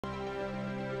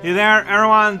Hey there,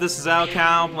 everyone, this is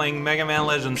Cow playing Mega Man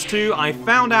Legends 2. I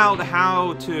found out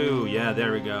how to, yeah,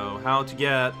 there we go, how to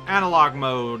get analog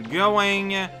mode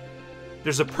going.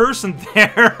 There's a person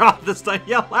there all this time.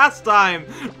 Yeah, last time,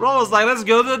 Roll was like, let's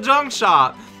go to the junk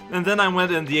shop. And then I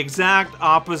went in the exact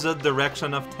opposite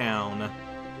direction of town.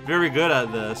 Very good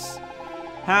at this.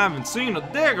 Haven't seen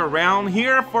a dig around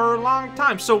here for a long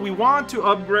time. So we want to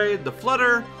upgrade the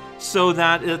flutter so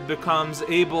that it becomes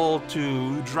able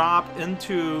to drop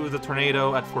into the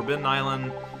tornado at Forbidden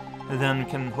Island, and then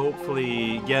can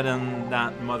hopefully get in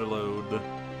that mother load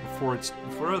before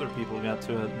other people get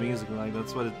to it. Basically, like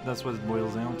that's what it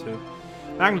boils down to.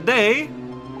 Back in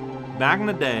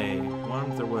the day,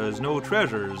 when there was no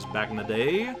treasures, back in the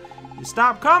day, you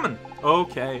stopped coming.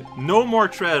 Okay, no more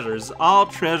treasures. All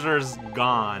treasures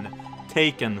gone,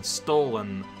 taken,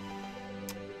 stolen.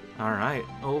 Alright,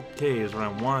 okay, is where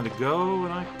I wanted to go,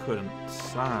 and I couldn't.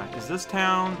 Alright, is this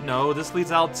town? No, this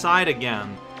leads outside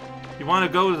again. You want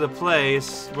to go to the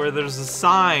place where there's a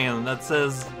sign that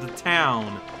says the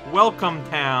town. Welcome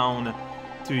town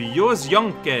to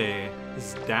Yozyonke.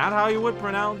 Is that how you would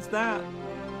pronounce that?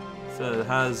 So it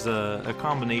has a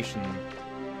combination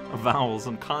of vowels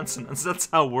and consonants. That's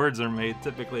how words are made,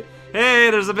 typically. Hey,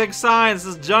 there's a big sign. It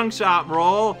says junk shop,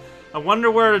 Roll. I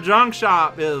wonder where the junk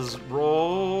shop is,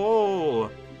 Roll.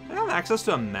 I have access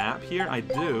to a map here? I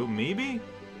do, maybe?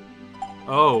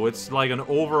 Oh, it's like an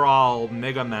overall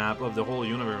mega map of the whole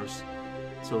universe.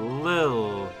 It's a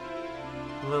little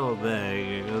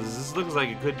big, because this looks like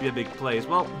it could be a big place.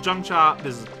 Well, junk shop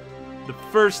is the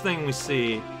first thing we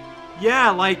see. Yeah,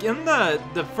 like in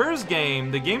the first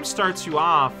game, the game starts you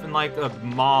off in like a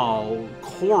mall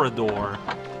corridor.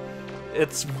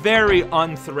 It's very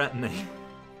unthreatening.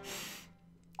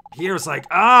 Here it's like,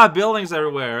 buildings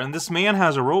everywhere, and this man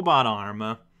has a robot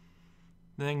arm.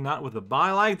 Thing not with a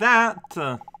buy like that.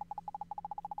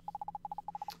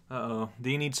 Uh-oh,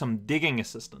 do you need some digging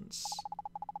assistance?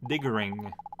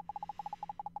 Diggering.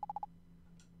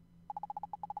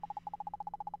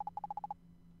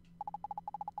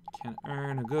 Can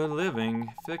earn a good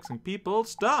living fixing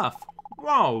people's stuff.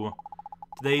 Whoa!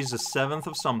 Today's the 7th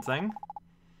of something.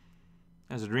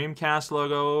 There's a Dreamcast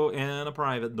logo in a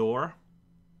private door.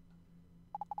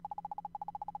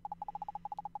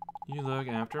 You look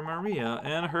after Maria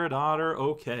and her daughter,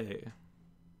 okay.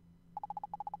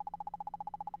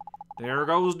 There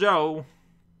goes Joe.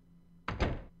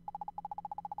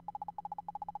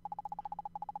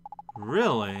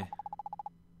 Really?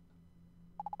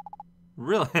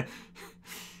 Really?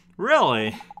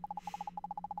 Really?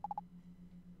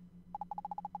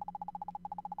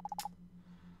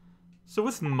 So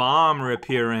with Mom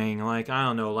reappearing, like, I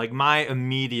don't know, like my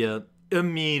immediate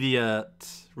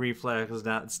reflex is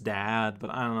that's Dad, but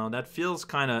I don't know, that feels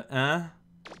kind of I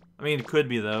mean, it could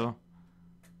be though.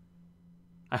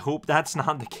 I hope that's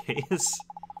not the case.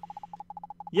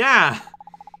 Yeah,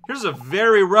 here's a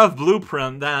very rough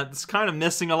blueprint that's kind of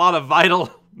missing a lot of vital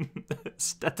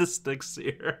statistics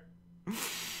here.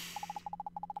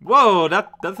 Whoa,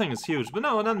 that thing is huge, but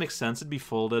no, that makes sense. It'd be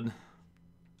folded.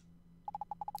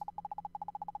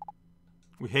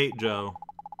 We hate Joe.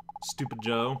 Stupid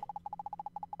Joe.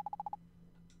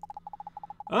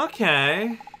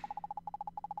 Okay.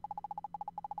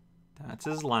 That's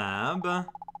his lab.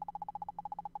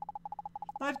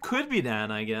 That could be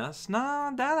Dad, I guess.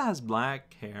 Nah, Dad has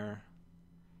black hair.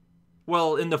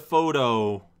 Well, in the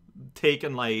photo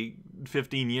taken like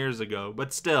 15 years ago,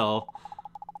 but still.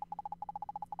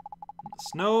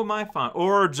 Snow my font.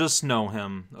 Or just snow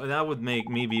him. That would make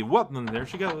me be, whoop, there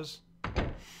she goes.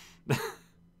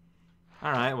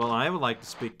 Alright, well, I would like to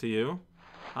speak to you.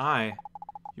 Hi.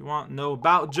 You want to know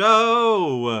about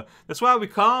Joe? That's why we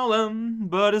call him,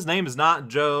 but his name is not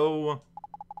Joe.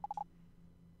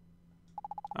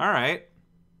 Alright.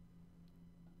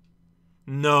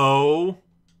 No.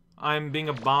 I'm being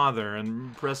a bother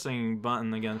and pressing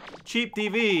button again. Cheap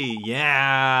TV.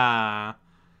 Yeah.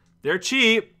 They're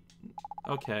cheap.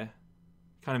 Okay.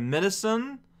 Kind of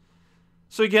medicine.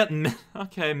 So you get,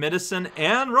 okay, medicine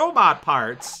and robot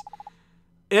parts.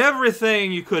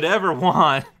 Everything you could ever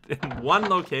want in one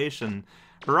location.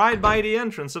 Right by the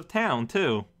entrance of town,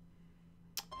 too.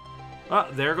 Oh,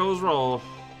 there goes Roll.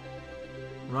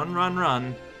 Run, run,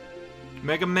 run.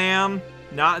 Mega Man,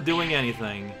 not doing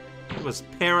anything. He was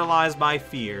paralyzed by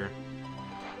fear.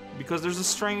 Because there's a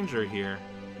stranger here.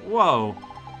 Whoa.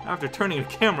 After turning the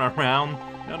camera around,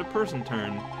 another person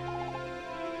turned.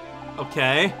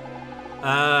 Okay.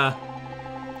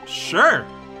 Sure.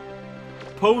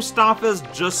 Post office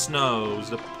just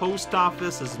snows. The post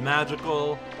office is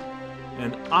magical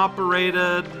and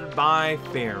operated by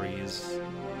fairies.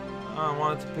 I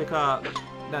wanted to pick up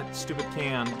that stupid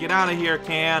can. Get out of here,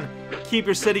 can. Keep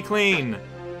your city clean.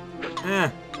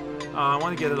 I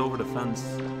want to get it over the fence.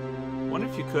 Wonder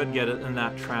if you could get it in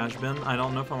that trash bin. I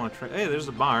don't know if I want to try. Hey, there's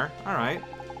a bar. Alright.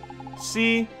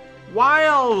 See,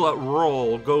 while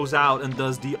Roll goes out and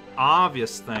does the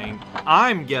obvious thing,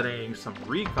 I'm getting some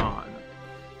recon.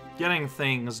 Getting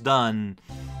things done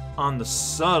on the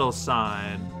subtle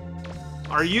side.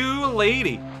 Are you a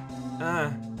lady?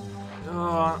 There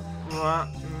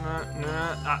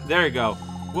you go.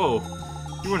 Whoa.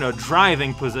 You were in a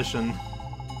driving position.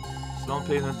 So don't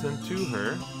pay attention to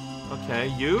her. Okay,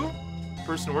 you?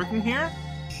 Person working here?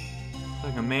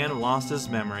 Like a man who lost his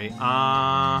memory.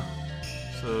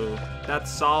 So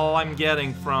that's all I'm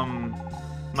getting from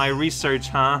my research,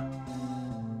 huh?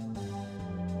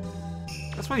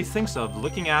 That's what he thinks of,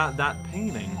 looking at that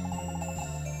painting.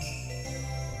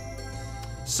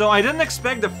 So I didn't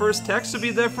expect the first text to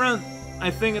be different. I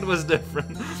think it was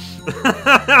different.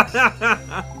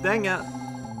 Dang it.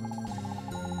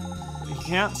 You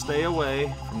can't stay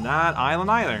away from that island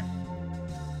either.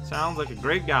 Sounds like a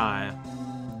great guy.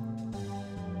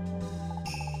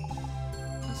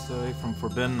 Let's stay away from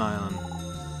Forbidden Island.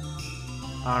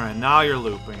 Alright, now you're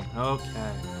looping.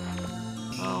 Okay.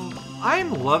 Well,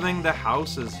 I'm loving the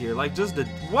houses here. Like, just the...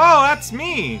 Whoa, that's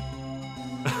me!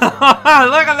 Look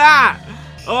at that!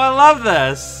 Oh, I love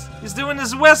this! He's doing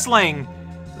his whistling!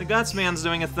 The Guts Man's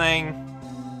doing a thing.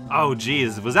 Oh,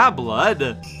 geez, was that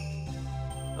blood?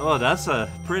 Oh, that's a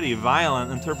pretty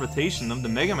violent interpretation of the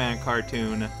Mega Man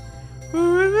cartoon.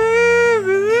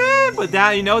 But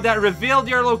that, you know, that revealed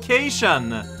your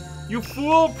location! You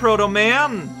fool, Proto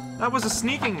Man! That was a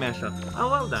sneaking mission. I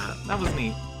love that. That was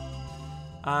neat.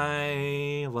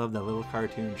 I love that little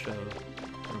cartoon show.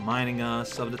 Reminding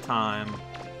us of the time.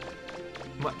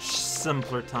 Much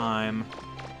simpler time.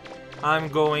 I'm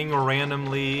going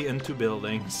randomly into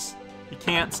buildings. You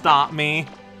can't stop me.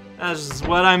 That's just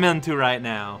what I'm into right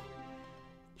now.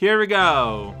 Here we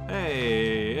go.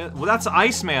 Hey, well, that's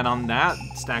Iceman on that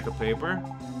stack of paper.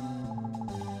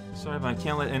 Sorry if I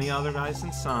can't let any other guys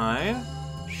inside.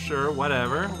 Sure,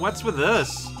 whatever. What's with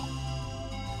this?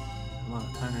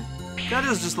 That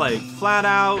is just like flat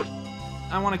out.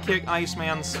 I want to kick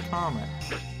Iceman's comic,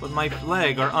 but my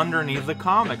leg are underneath the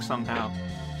comic somehow.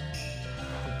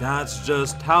 That's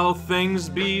just how things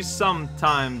be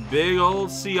sometime. Big old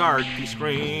CRT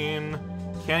screen.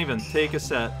 Can't even take a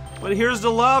set. But here's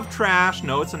the love trash.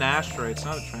 No, it's an ashtray. It's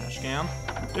not a trash can.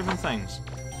 Different things.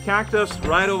 Cactus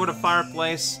right over the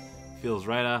fireplace. Feels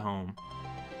right at home.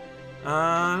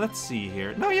 Let's see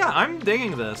here. No, yeah, I'm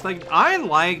digging this. Like, I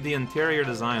like the interior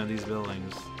design of these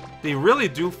buildings. They really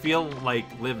do feel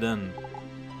like lived in.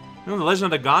 You know the Legend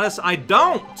of the Goddess? I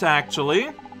don't, actually.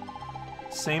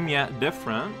 Same yet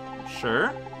different. Sure.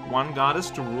 One goddess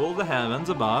to rule the heavens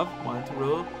above, one to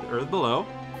rule the earth below.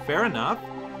 Fair enough.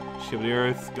 She of the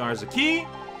earth guards the key.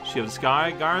 She of the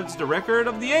sky guards the record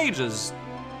of the ages.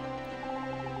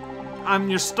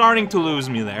 You're starting to lose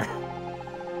me there.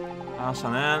 All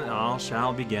shall end, all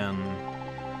shall begin.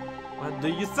 What do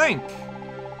you think?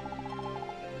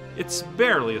 It's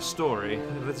barely a story,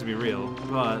 let's be real,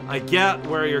 but I get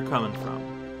where you're coming from.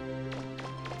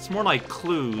 It's more like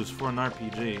clues for an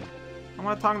RPG. I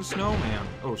want to talk to Snowman.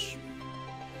 Oh,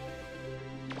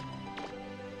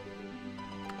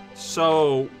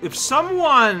 So, if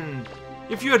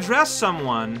you address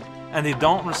someone and they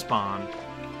don't respond,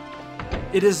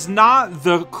 it is not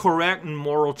the correct and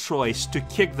moral choice to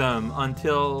kick them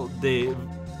until they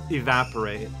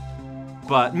evaporate.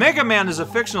 But Mega Man is a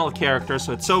fictional character,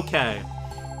 so it's okay.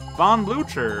 Von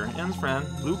Blucher and his friend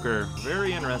Blucher,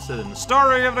 very interested in the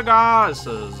story of the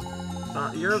goddesses.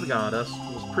 Year of the Goddess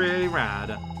was pretty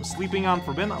rad. Was sleeping on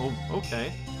Forbidden... Oh,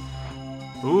 okay.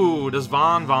 Ooh, does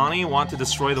Vonnie want to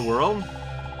destroy the world?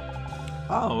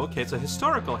 Oh, okay, it's a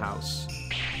historical house.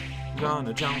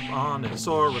 Gonna jump on the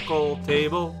historical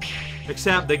table.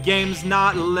 Except the game's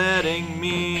not letting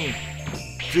me.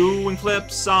 Doing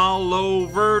flips all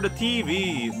over the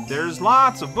TV. There's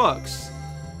lots of books.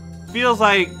 Feels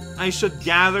like I should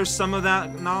gather some of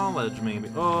that knowledge, maybe.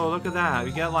 Oh, look at that.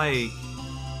 We get like...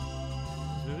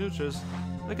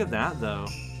 Look at that, though.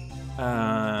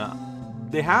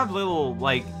 They have little,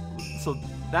 like... So,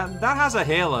 that has a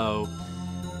halo.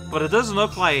 But it doesn't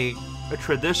look like a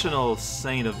traditional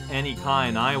saint of any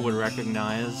kind I would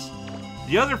recognize.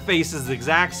 The other face is the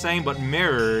exact same, but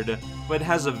mirrored. But it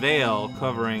has a veil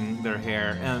covering their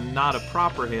hair, and not a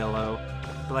proper halo.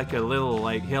 Like a little,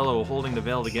 like, halo holding the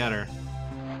veil together.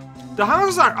 The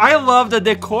houses are... I love the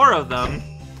decor of them.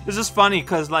 It's just funny,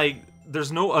 because, like...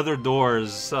 There's no other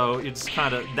doors, so it's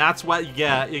kind of... That's what you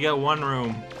get. You get one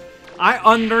room. I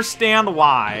understand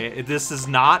why. This is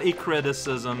not a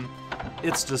criticism.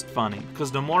 It's just funny.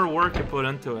 Because the more work you put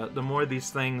into it, the more these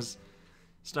things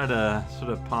start to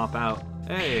sort of pop out.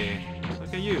 Hey,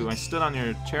 look at you. I stood on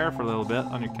your chair for a little bit,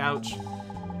 on your couch.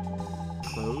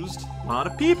 Closed. A lot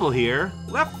of people here.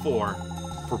 Left for.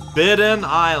 Forbidden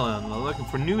Island. They're looking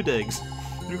for new digs.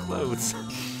 New clothes.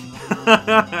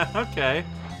 Okay.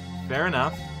 Fair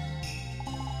enough.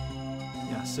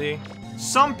 Yeah, see?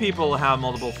 Some people have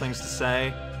multiple things to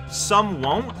say. Some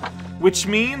won't. Which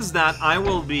means that I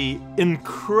will be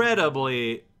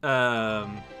incredibly,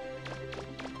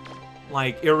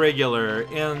 like, irregular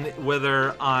in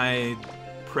whether I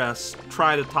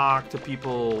try to talk to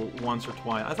people once or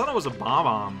twice. I thought it was a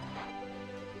bomb.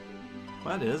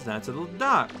 What is that? It's a little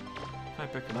duck. Can I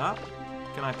pick it up?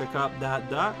 Can I pick up that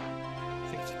duck? I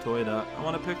think it's a toy duck. I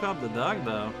want to pick up the duck,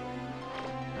 though.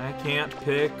 I can't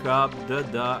pick up the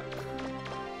duck.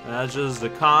 That's just the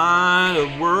kind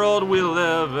of world we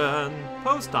live in.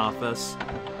 Post office.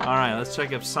 Alright, let's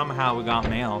check if somehow we got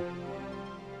mail.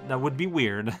 That would be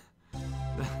weird.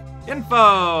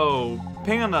 Info!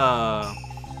 Panda!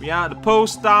 We at the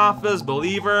post office.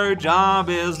 Believer job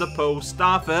is the post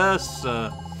office.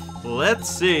 Let's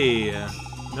see.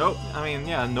 Nope. I mean,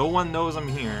 yeah, no one knows I'm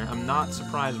here. I'm not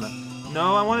surprised by it.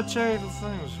 No, I want to check the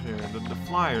things here. The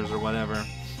flyers or whatever.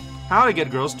 How to get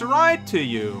girls to write to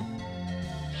you.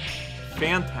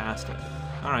 Fantastic.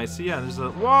 Alright, so yeah, there's a...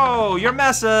 Whoa! Your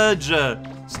message!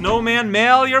 Snowman,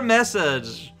 mail your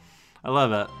message! I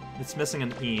love it. It's missing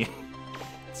an E.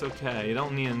 It's okay. You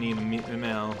don't need an E to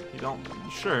mail. You don't...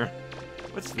 Sure.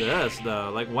 What's this, though?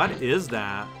 Like, what is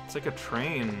that? It's like a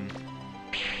train.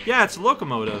 Yeah, it's a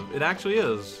locomotive. It actually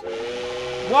is.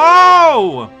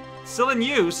 Whoa! Still in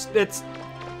use. It's...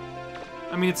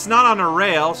 I mean, it's not on a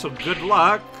rail, so good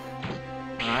luck.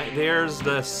 Alright, there's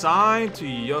the sign to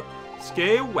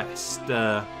Yosuke West.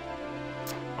 Oh,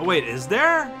 wait, is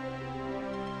there?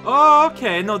 Oh,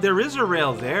 okay. No, there is a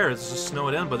rail there. It's just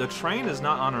snowed in, but the train is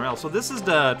not on a rail. So this is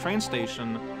the train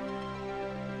station.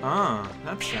 Ah,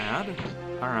 that's sad.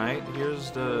 Alright, here's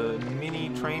the mini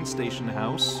train station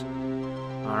house.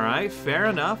 Alright, fair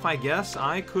enough. I guess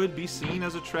I could be seen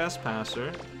as a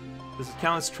trespasser. Does it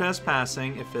count as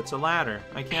trespassing if it's a ladder?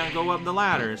 I can't go up the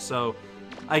ladder, so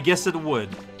I guess it would.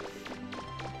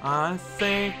 I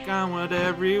think I went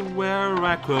everywhere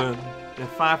I could.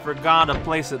 If I forgot a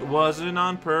place, it wasn't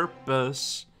on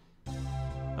purpose.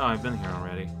 Oh, I've been here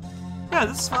already. Yeah,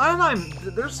 this is fine.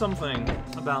 There's something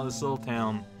about this little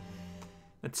town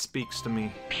that speaks to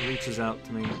me, reaches out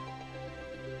to me.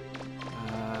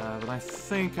 But I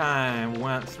think I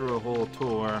went through a whole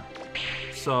tour.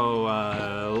 So,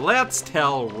 let's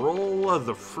roll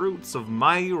the fruits of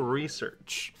my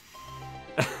research.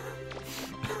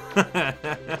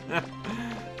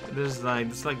 There's like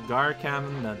this guard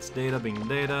cabin, that's data being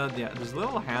data. Yeah, there's a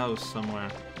little house somewhere.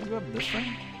 Can you go up this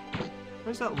thing?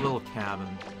 Where's that little cabin?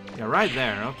 Yeah, right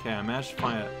there. Okay, I managed to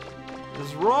find it.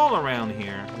 There's Roll around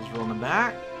here. Is Roll in the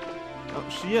back? Oh,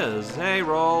 she is. Hey,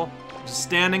 Roll. Just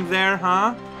standing there,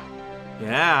 huh?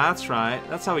 Yeah, that's right.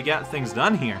 That's how we get things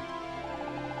done here.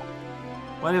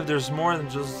 What if there's more than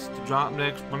just the drop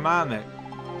next to my mom?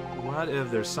 What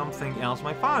if there's something else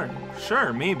my father knew?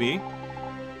 Sure, maybe.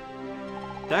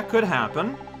 That could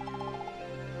happen.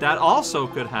 That also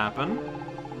could happen.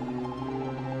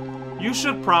 You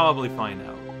should probably find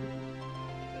out.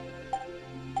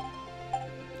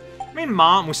 I mean,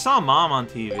 Mom, we saw Mom on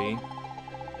TV.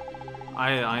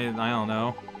 I don't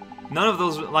know. None of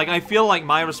those, like, I feel like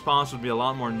my response would be a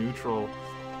lot more neutral.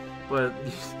 But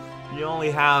you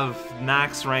only have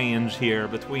max range here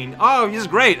between, oh, he's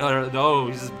great, or, oh,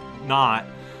 he's not.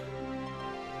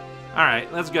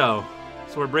 Alright, let's go.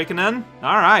 So we're breaking in?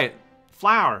 Alright.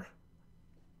 Flower.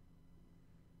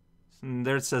 And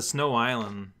there it says Snow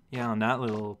Island. Yeah, on that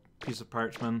little piece of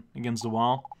parchment against the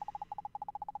wall.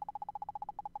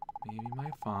 Maybe my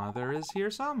father is here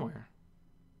somewhere.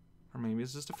 Or maybe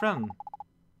it's just a friend.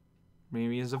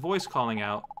 Maybe it's a voice calling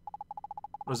out.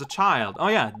 Or it's a child. Oh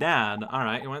yeah, Dad.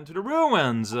 Alright, you went to the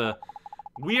ruins.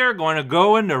 We are going to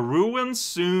go into ruins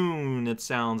soon, it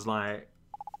sounds like.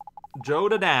 Joe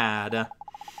to Dad.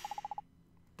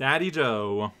 Daddy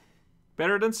Joe.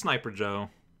 Better than Sniper Joe.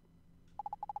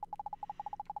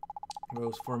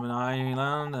 Goes from an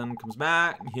island and comes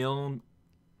back. He'll...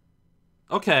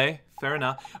 Okay, fair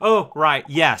enough. Oh, right.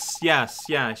 Yes, yes,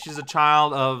 yeah. She's a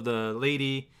child of the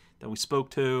lady that we spoke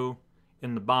to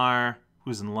in the bar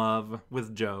who's in love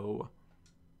with Joe.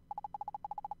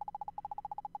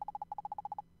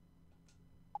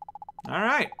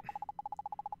 Alright.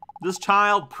 This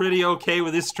child pretty okay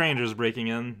with these strangers breaking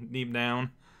in, deep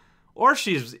down. Or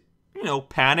she's you know,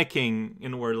 panicking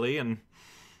inwardly and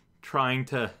trying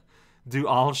to do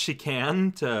all she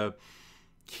can to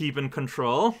keep in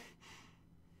control.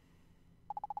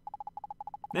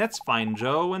 Let's find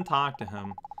Joe and talk to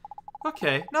him.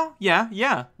 Okay, no,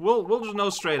 yeah. We'll just know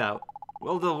straight out.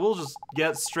 We'll just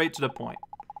get straight to the point.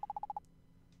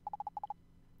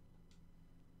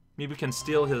 Maybe we can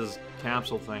steal his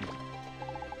capsule thing.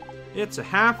 It's a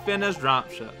half-finished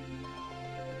dropship.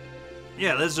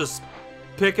 Yeah, let's just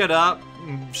pick it up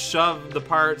and shove the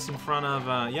parts in front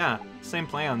of, yeah, same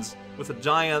plans. With a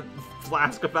giant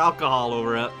flask of alcohol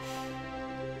over it.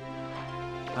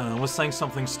 I don't know, I was saying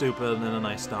something stupid and then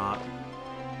I stopped.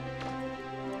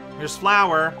 Here's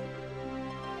flour.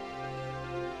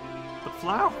 But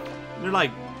flour? They're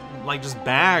like just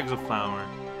bags of flour.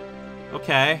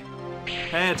 Okay.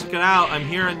 Hey, check it out. I'm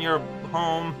here in your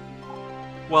home.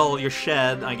 Well, your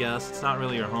shed, I guess. It's not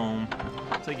really your home.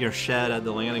 It's like your shed at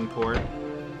the landing port.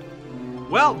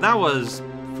 Well, that was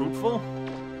fruitful.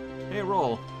 Hey,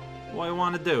 roll. What do you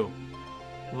want to do?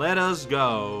 Let us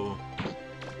go.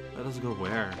 Let us go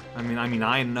where? I mean,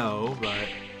 I know, but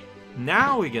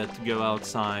now we get to go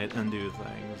outside and do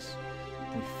things.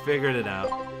 We figured it out.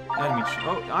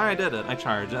 Oh, I did it. I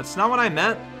charged. That's not what I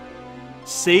meant.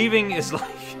 Saving is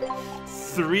like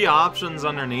 3 options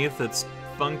underneath. It's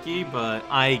funky, but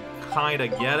I kinda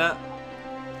get it.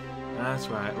 That's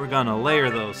right. We're gonna layer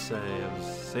those saves.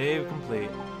 Save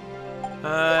complete.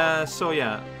 So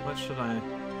yeah. What should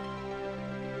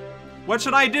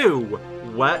I do?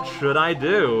 What should I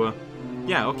do?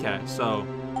 Yeah, okay, so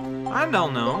I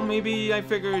don't know. Maybe I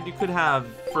figured you could have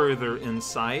further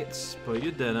insights, but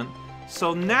you didn't.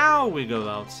 So now we go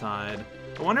outside.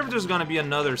 I wonder if there's gonna be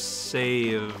another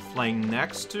save, like,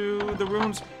 next to the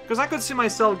ruins. Because I could see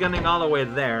myself getting all the way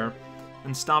there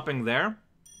and stopping there.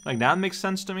 Like, that makes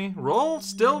sense to me. Roll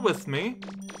still with me.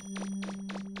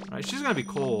 Alright, she's gonna be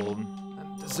cold.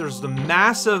 There's the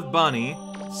massive bunny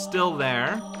still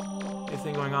there.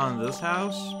 Anything going on in this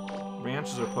house?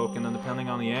 Branches are poking and depending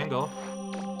on the angle.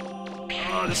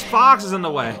 Oh, this fox is in the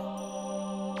way.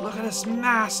 Look at this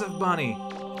massive bunny.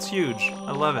 It's huge.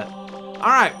 I love it.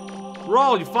 Alright.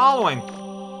 Roll, you following?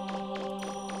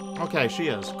 Okay, she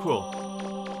is. Cool.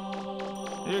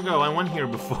 There you go. I went here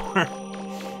before.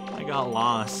 I got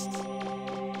lost.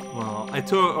 Well, I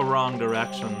took a wrong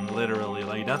direction, literally.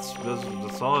 Like, that's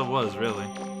all it was, really.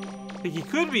 I think he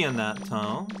could be in that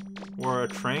tunnel. Or a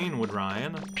train would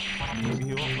ride. Maybe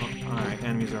he won't. Oh, alright,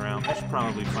 enemies around. I should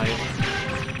probably fight.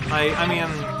 I mean,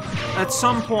 at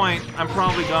some point, I'm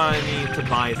probably gonna need to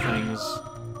buy things.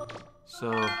 So,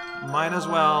 might as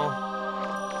well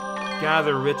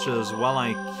gather riches while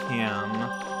I can.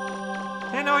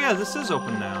 Hey, no, yeah, this is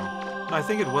open now. I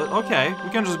think it was. Okay, we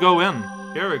can just go in.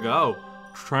 Here we go.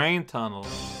 Train tunnel.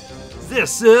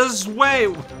 This is way.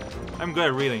 I'm good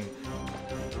at reading.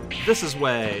 This is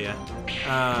way.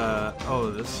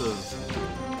 Oh, this is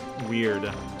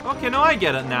weird. Okay, no, I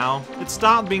get it now. It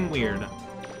stopped being weird.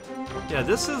 Yeah,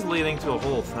 this is leading to a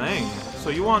whole thing. So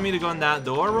you want me to go in that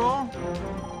door, Roll?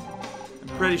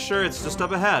 I'm pretty sure it's just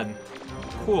up ahead.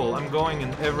 Cool, I'm going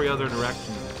in every other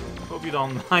direction. Hope you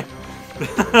don't mind.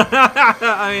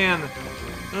 I mean,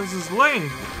 this is looking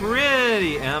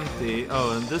pretty empty.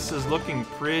 Oh, and this is looking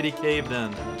pretty caved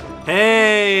in.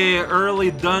 Hey,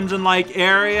 early dungeon-like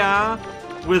area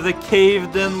with a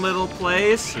caved-in little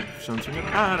place. Sensing a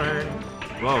pattern.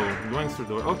 Whoa, I'm going through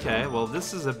the door. Okay, well,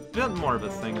 this is a bit more of a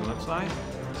thing, it looks like.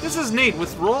 This is neat.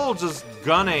 With Roll just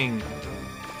gunning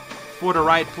for the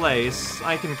right place,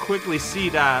 I can quickly see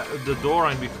that the door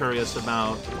I'd be curious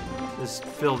about is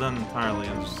filled in entirely,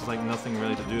 and there's like nothing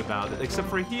really to do about it. Except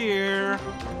for here.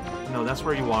 No, that's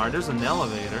where you are. There's an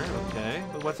elevator, okay.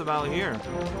 But what's about here?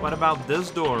 What about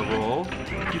this door, Roll?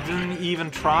 You didn't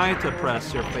even try to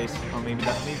press your face. Oh, maybe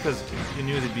because you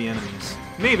knew there'd be enemies.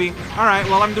 Maybe. Alright,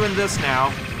 well, I'm doing this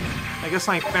now. I guess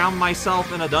I found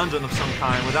myself in a dungeon of some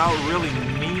kind without really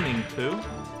meaning to.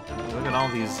 Look at all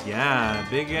these. Yeah,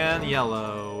 big and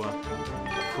yellow.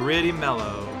 Pretty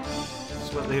mellow.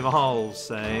 That's what they've all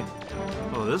say.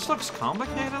 Oh, this looks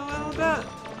complicated a little bit.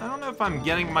 I don't know if I'm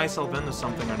getting myself into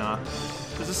something or not.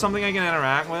 Is this something I can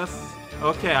interact with?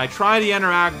 Okay, I tried the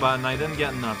interact button, I didn't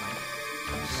get nothing.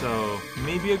 So,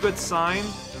 maybe a good sign?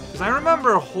 Because I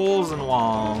remember holes in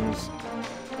walls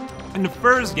in the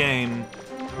first game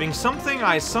being something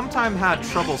I sometimes had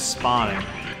trouble spotting.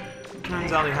 It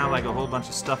turns out they have like a whole bunch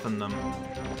of stuff in them.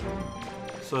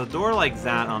 So a door like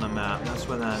that on a map, that's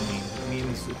what that means. It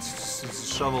means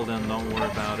it's shoveled in, don't worry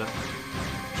about it.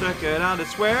 Check it out,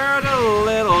 it's where the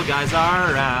little guys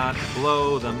are at.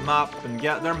 Blow them up and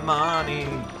get their money.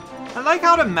 I like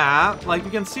how the map, like, you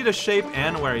can see the shape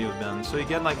and where you've been, so you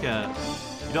get like a...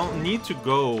 You don't need to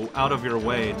go out of your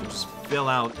way to just fill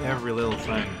out every little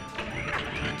thing.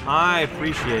 I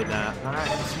appreciate that. Alright,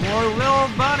 it's more Little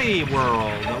Buddy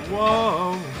World.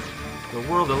 Whoa. The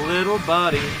world of Little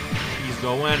Buddy. He's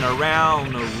going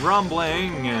around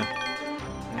rumbling.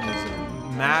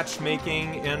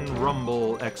 Matchmaking and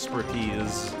rumble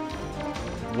expertise.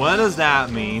 What does that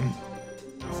mean?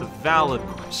 It's a valid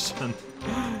question.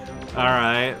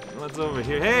 Alright, what's over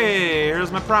here? Hey,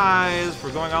 here's my prize for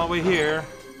going all the way here.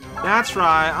 That's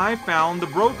right, I found the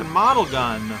broken model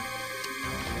gun.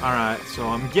 Alright, so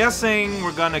I'm guessing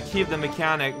we're gonna keep the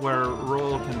mechanic where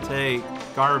Roll can take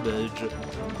garbage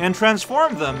and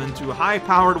transform them into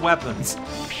high-powered weapons.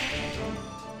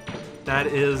 That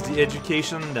is the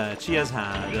education that she has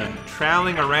had.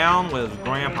 Traveling around with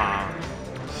Grandpa.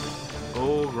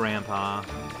 Oh, Grandpa.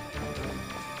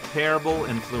 Terrible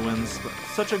influence, but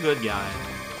such a good guy.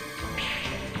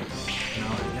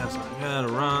 Now I guess I gotta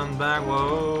run back.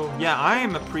 Whoa. Yeah, I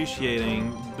am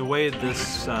appreciating the way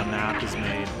this map is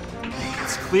made.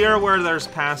 It's clear where there's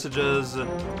passages.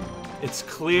 It's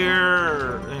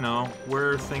clear, you know,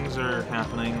 where things are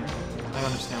happening. I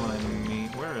understand what I mean.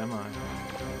 Where am I?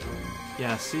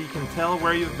 Yeah, see, you can tell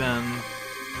where you've been.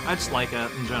 I just like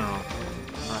it in general.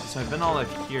 Alright, so I've been all up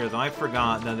here, though I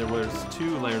forgot that there was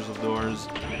 2 layers of doors.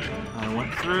 I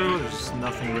went through, there's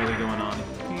nothing really going on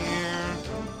here.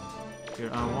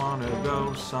 Here I wanna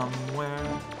go somewhere.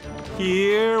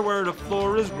 Here where the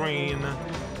floor is green.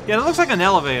 Yeah, it looks like an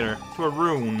elevator to a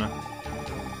rune.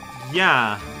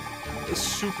 Yeah, it's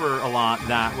super a lot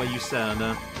that, what you said.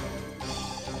 I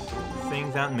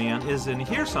think that man is in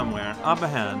here somewhere, up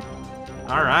ahead.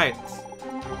 Alright.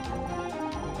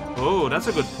 Oh, that's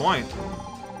a good point.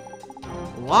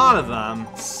 A lot of them.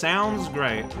 Sounds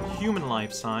great. Human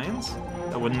life signs.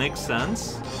 That would make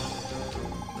sense.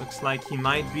 Looks like he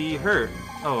might be hurt.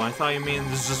 Oh, I thought you mean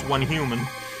there's just one human.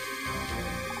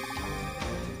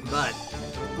 But,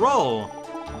 roll.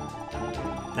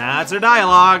 That's our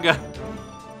dialogue.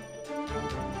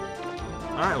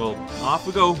 Alright, well, off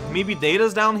we go. Maybe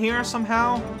Data's down here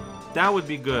somehow? That would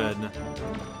be good.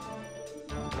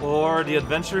 Or the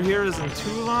adventure here isn't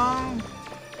too long?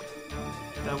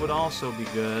 That would also be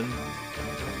good.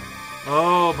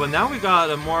 Oh, but now we got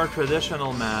a more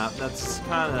traditional map that's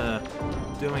kind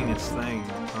of doing its thing,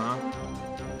 huh?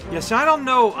 Yeah, see, I don't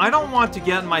know. I don't want to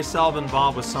get myself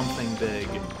involved with something big.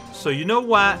 So you know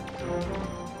what?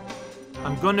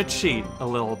 I'm gonna cheat a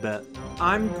little bit.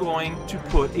 I'm going to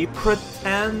put a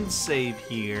pretend save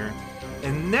here.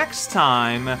 And next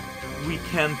time, we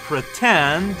can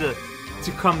pretend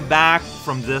to come back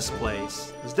from this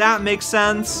place. Does that make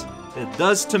sense? It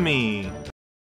does to me.